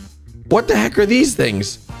everywhere. What the heck are these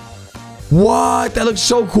things? What? That looks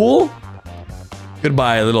so cool.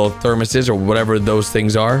 Goodbye, little thermoses or whatever those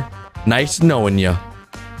things are. Nice knowing you.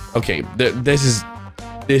 Okay, this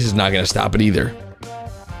is not gonna stop it either.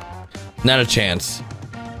 Not a chance.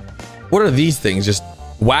 What are these things? Just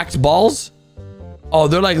wax balls? Oh,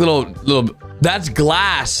 they're like little. That's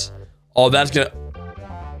glass. Oh, that's gonna.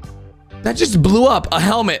 That just blew up. A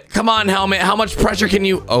helmet. Come on, helmet. How much pressure can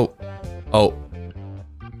you? Oh,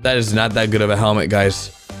 that is not that good of a helmet,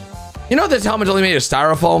 guys. You know this helmet's only made of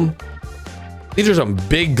styrofoam? These are some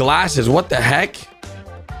big glasses. What the heck?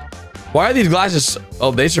 Why are these glasses?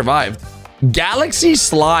 Oh, they survived. Galaxy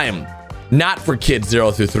slime. Not for kids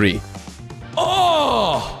 0 through 3.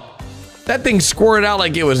 Oh! That thing squirted out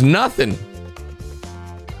like it was nothing.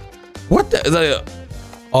 What the?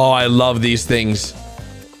 Oh, I love these things.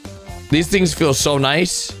 These things feel so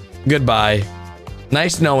nice. Goodbye.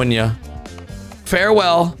 Nice knowing you.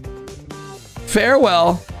 Farewell.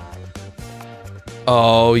 Farewell.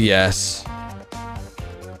 Oh, yes.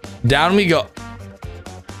 Down we go.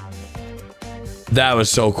 That was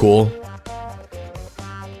so cool.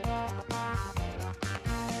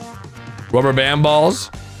 Rubber band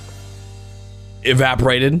balls.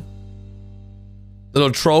 Evaporated.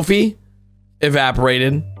 Little trophy.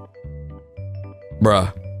 Evaporated.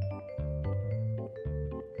 Bruh.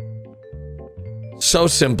 So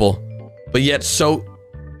simple, but yet so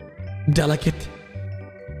delicate.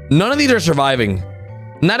 None of these are surviving.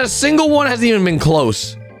 Not a single one has even been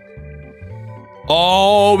close.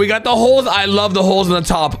 Oh, we got the holes. I love the holes in the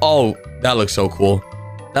top. Oh, that looks so cool.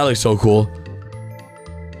 That looks so cool.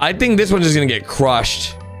 I think this one's just gonna get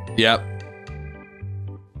crushed. Yep.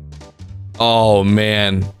 Oh,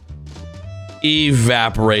 man.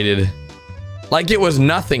 Evaporated. Like it was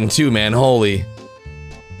nothing too, man. Holy.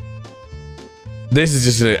 This is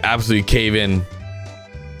just an absolute cave in.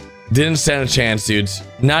 Didn't stand a chance, dudes.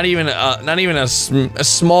 Not even a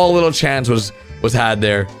small little chance was had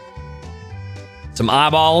there. Some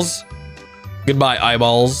eyeballs. Goodbye,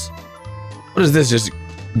 eyeballs. What is this? Just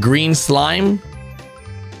green slime?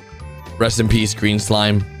 Rest in peace, green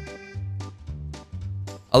slime.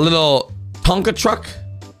 A little Tonka truck.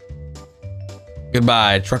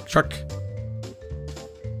 Goodbye, truck.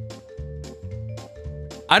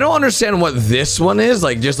 I don't understand what this one is.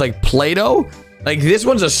 Like, just like Play-Doh. Like, this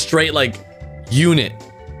one's a straight, like, unit.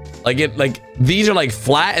 Like, these are, like,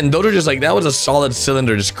 flat. And those are just, like, that was a solid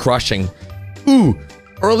cylinder just crushing. Ooh.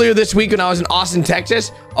 Earlier this week when I was in Austin,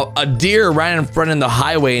 Texas, a deer ran in front of the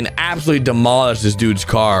highway and absolutely demolished this dude's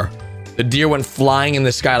car. The deer went flying in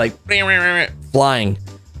the sky, like flying.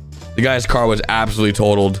 The guy's car was absolutely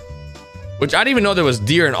totaled. Which I didn't even know there was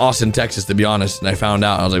deer in Austin, Texas, to be honest. And I found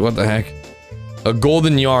out. I was like, what the heck? A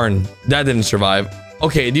golden yarn. That didn't survive.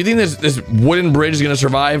 Okay, do you think this wooden bridge is going to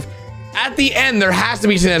survive? At the end, there has to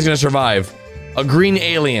be something that's going to survive. A green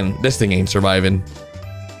alien. This thing ain't surviving.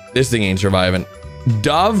 This thing ain't surviving.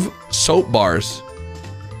 Dove soap bars.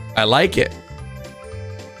 I like it.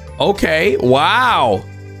 Okay. Wow.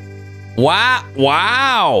 Wow.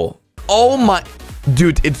 Wow. Oh my.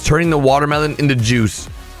 Dude, it's turning the watermelon into juice.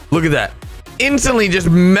 Look at that. Instantly just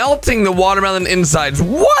melting the watermelon insides.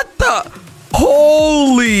 What the?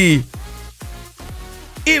 Holy.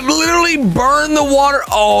 It literally burned the water.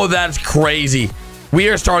 Oh, that's crazy. We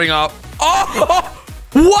are starting off. Oh,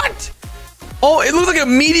 what? Oh, it looks like a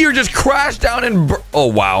meteor just crashed down and oh,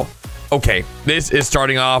 wow. Okay, this is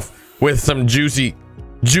starting off with some juicy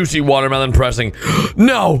watermelon pressing.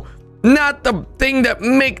 No, not the thing that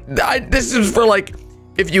make. This is for like,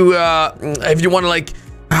 if you want to like,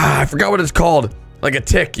 I forgot what it's called. Like a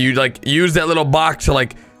tick. You like use that little box to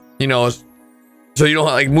like, you know, so you don't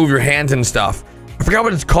like move your hands and stuff. I forgot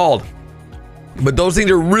what it's called. But those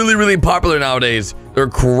things are really, really popular nowadays. They're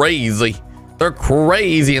crazy. They're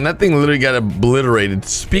crazy, and that thing literally got obliterated.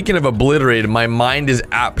 Speaking of obliterated, my mind is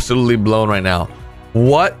absolutely blown right now.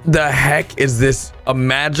 What the heck is this? A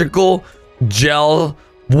magical gel?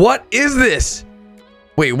 What is this?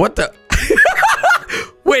 Wait, what the?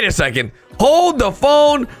 Wait a second. Hold the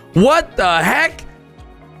phone. What the heck?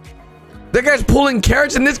 That guy's pulling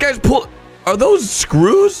carrots, and this guy's Are those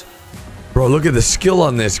screws? Bro, look at the skill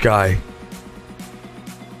on this guy.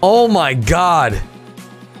 Oh my god.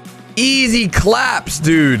 Easy claps,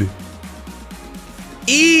 dude.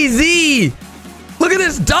 Easy. Look at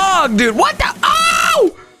this dog, dude. What the?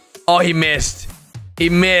 Oh! Oh, he missed. He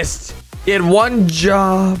missed. He had one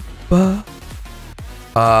job. What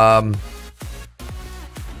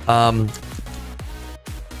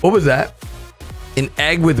was that? An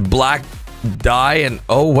egg with black dye and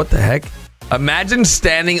oh, what the heck? Imagine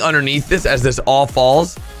standing underneath this as this all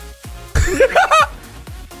falls.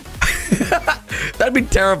 That'd be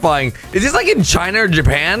terrifying. Is this like in China or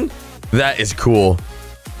Japan? That is cool.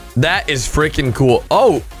 That is freaking cool.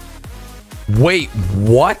 Oh, wait,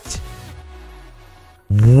 what?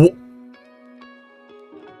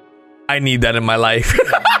 I need that in my life.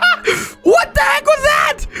 What the heck was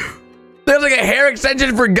that? There's like a hair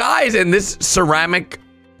extension for guys, and this ceramic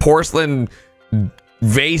porcelain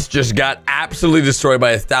vase just got absolutely destroyed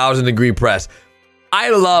by a 1,000-degree press.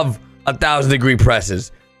 I love 1,000-degree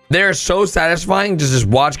presses. They're so satisfying to just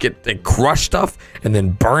watch they crush stuff and then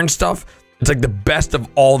burn stuff. It's like the best of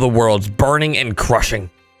all the worlds, burning and crushing.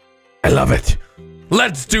 I love it.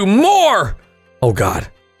 Let's do more. Oh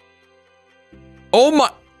god.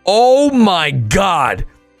 Oh my god.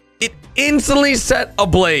 It instantly set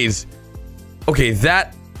ablaze. Okay,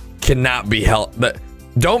 that cannot be held.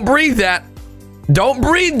 Don't breathe that. Don't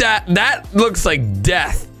breathe that. That looks like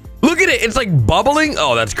death. Look at it. It's like bubbling.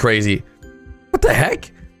 Oh, that's crazy. What the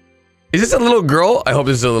heck? Is this a little girl? I hope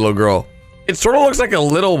this is a little girl. It sort of looks like a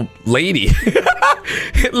little lady.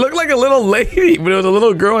 It looked like a little lady, but it was a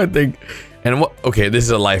little girl, I think. And what? Okay, this is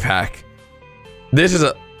a life hack. This is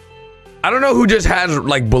I don't know who just has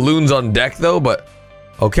like balloons on deck though, but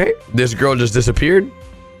okay. This girl just disappeared.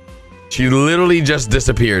 She literally just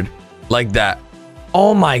disappeared like that.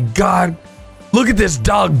 Oh my god. Look at this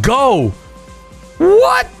dog go.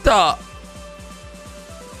 What the?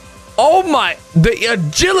 Oh my, the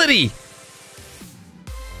agility.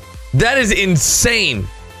 That is insane.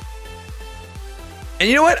 And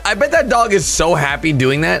you know what? I bet that dog is so happy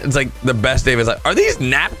doing that. It's like the best day of his life. Are these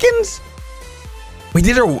napkins? Wait,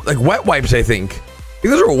 these are like wet wipes, I think. I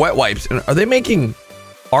think those are wet wipes. And are they making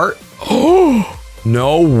art? Oh,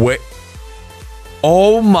 no way.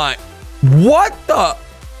 Oh my. What the?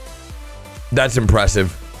 That's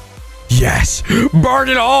impressive. Yes. Burn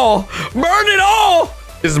it all. Burn it all.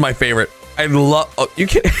 This is my favorite. I love. Oh, you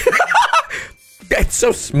can't. It's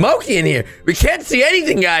so smoky in here. We can't see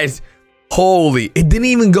anything, guys. Holy. It didn't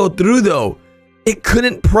even go through, though. It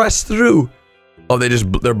couldn't press through. Oh,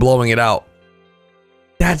 they're blowing it out.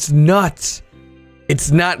 That's nuts.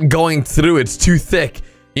 It's not going through. It's too thick.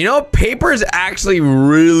 You know, paper is actually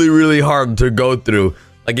really, really hard to go through.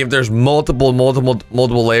 Like if there's multiple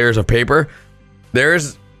layers of paper,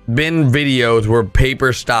 there's been videos where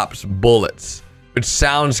paper stops bullets, which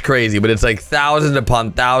sounds crazy, but it's like thousands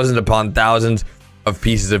upon thousands upon thousands of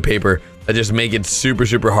pieces of paper that just make it super,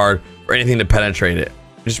 super hard for anything to penetrate it,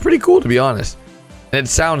 which is pretty cool, to be honest. And it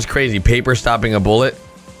sounds crazy, paper stopping a bullet,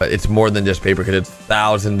 but it's more than just paper because it's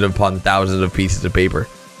thousands upon thousands of pieces of paper.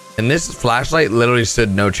 And this flashlight literally stood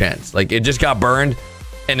no chance. Like, it just got burned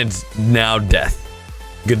and it's now death.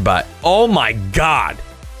 Goodbye. Oh my God.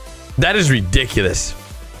 That is ridiculous.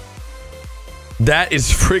 That is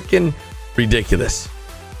freaking ridiculous.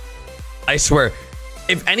 I swear,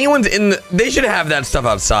 if anyone's in the, they should have that stuff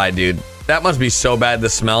outside, dude. That must be so bad, the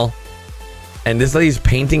smell. And this lady's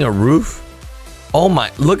painting a roof. Oh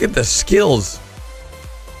my, look at the skills.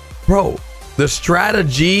 Bro, the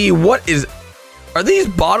strategy. What is, are these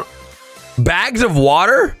bags of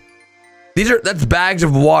water? That's bags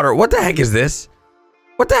of water. What the heck is this?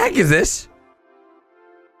 What the heck is this?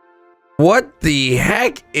 What the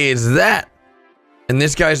heck is that? And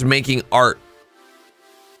this guy's making art.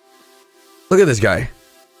 Look at this guy.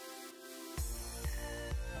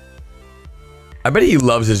 I bet he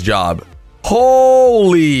loves his job.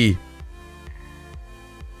 Holy.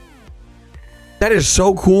 That is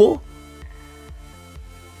so cool.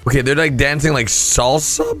 Okay, they're like dancing like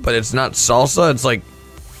salsa, but it's not salsa. It's like,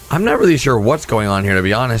 I'm not really sure what's going on here, to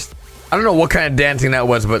be honest. I don't know what kind of dancing that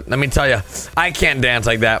was, but let me tell you, I can't dance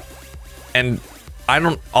like that. And I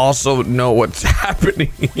don't also know what's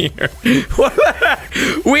happening here. What the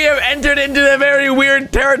heck? We have entered into the very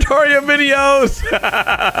weird territory of videos.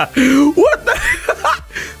 What the?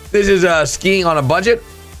 This is skiing on a budget.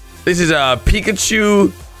 This is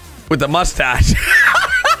Pikachu with a mustache.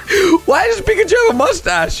 Why does Pikachu have a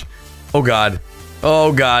mustache? Oh God.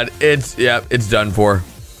 Oh God. It's, yeah, it's done for.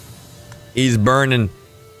 He's burning.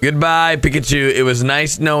 Goodbye, Pikachu. It was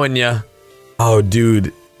nice knowing ya. Oh,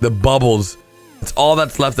 dude. The bubbles. That's all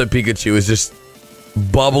that's left of Pikachu is just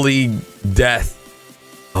bubbly death.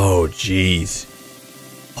 Oh, jeez.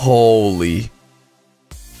 Holy.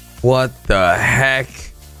 What the heck?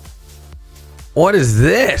 What is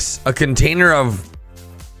this? A container of...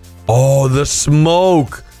 Oh, the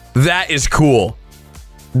smoke. That is cool.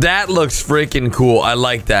 That looks freaking cool. I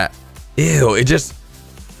like that. Ew, it just...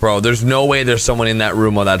 Bro, there's no way there's someone in that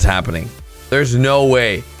room while that's happening. There's no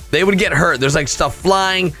way. They would get hurt. There's like stuff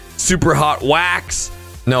flying, super hot wax.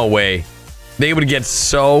 No way. They would get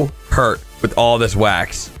so hurt with all this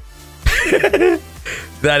wax.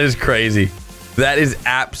 That is crazy. That is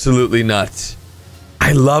absolutely nuts.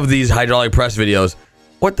 I love these hydraulic press videos.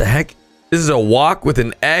 What the heck? This is a wok with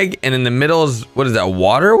an egg, and in the middle is, what is that,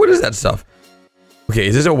 water? What is that stuff? Okay,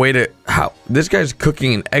 is this a way to, how? This guy's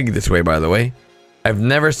cooking an egg this way, by the way. I've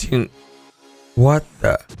never seen, what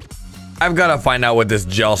the? I've got to find out what this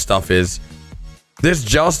gel stuff is. This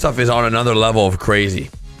gel stuff is on another level of crazy.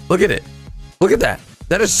 Look at it. Look at that.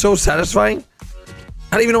 That is so satisfying.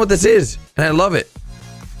 I don't even know what this is, and I love it.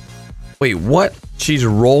 Wait, what? She's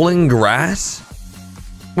rolling grass?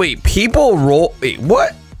 Wait, people roll, wait,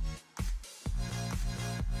 what?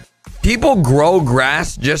 People grow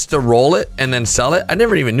grass just to roll it and then sell it? I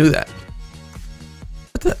never even knew that.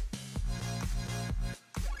 What the?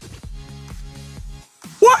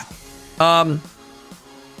 What?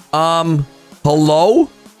 Hello?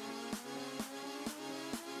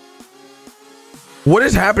 What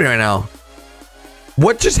is happening right now?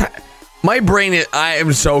 What just my brain is, I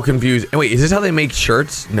am so confused. And wait, is this how they make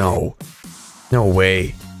shirts? No. No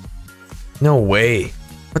way. No way.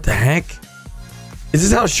 What the heck? Is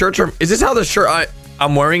this how shirts are, is this how the shirt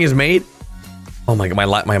I'm wearing is made? Oh my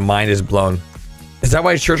God, my mind is blown. Is that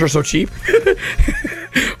why shirts are so cheap?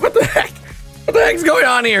 What the heck? What the heck's going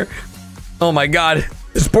on here? Oh my God.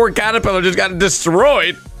 This poor caterpillar just got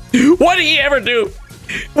destroyed. What did he ever do?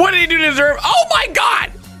 What did he do to deserve? Oh my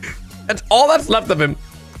God. That's all that's left of him.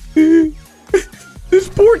 This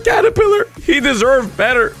poor caterpillar. He deserved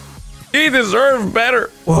better. He deserved better.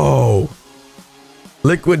 Whoa.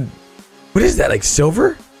 Liquid. What is that? Like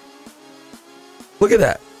silver? Look at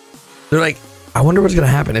that. They're like, I wonder what's going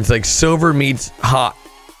to happen. It's like silver meets hot.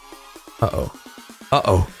 Uh-oh.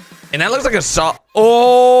 Uh-oh. And that looks like a saw.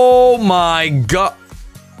 Oh my God.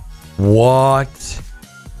 What?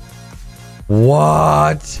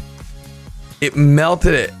 What? It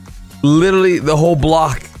melted it. Literally the whole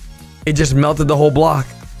block. It just melted the whole block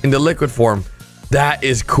into liquid form. That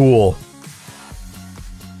is cool.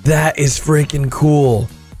 That is freaking cool.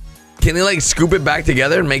 Can they like scoop it back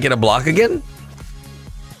together and make it a block again?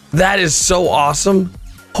 That is so awesome.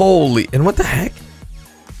 Holy, and what the heck?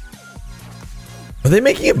 Are they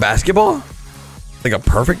making a basketball? Like a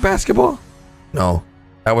perfect basketball? No,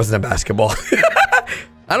 that wasn't a basketball.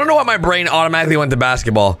 I don't know why my brain automatically went to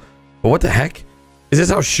basketball. But what the heck? Is this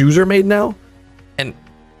how shoes are made now? And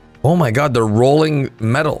oh my God, they're rolling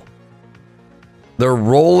metal. They're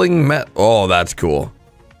rolling metal. Oh, that's cool.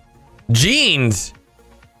 Jeans.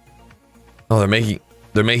 Oh, they're making,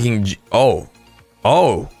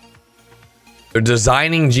 oh. They're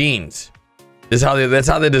designing jeans. That's how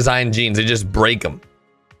they design jeans. They just break them.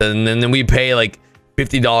 And then we pay like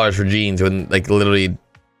 $50 for jeans when like literally,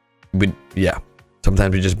 yeah.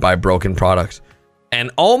 Sometimes we just buy broken products.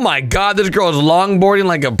 And oh my God, this girl is longboarding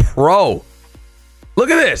like a pro. Look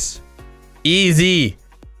at this. Easy.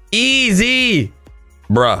 Easy.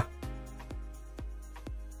 Bruh.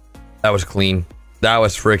 That was clean. That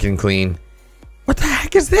was freaking clean. What the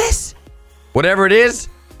heck is this? Whatever it is,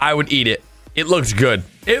 I would eat it. It looks good.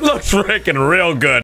 It looks freaking real good.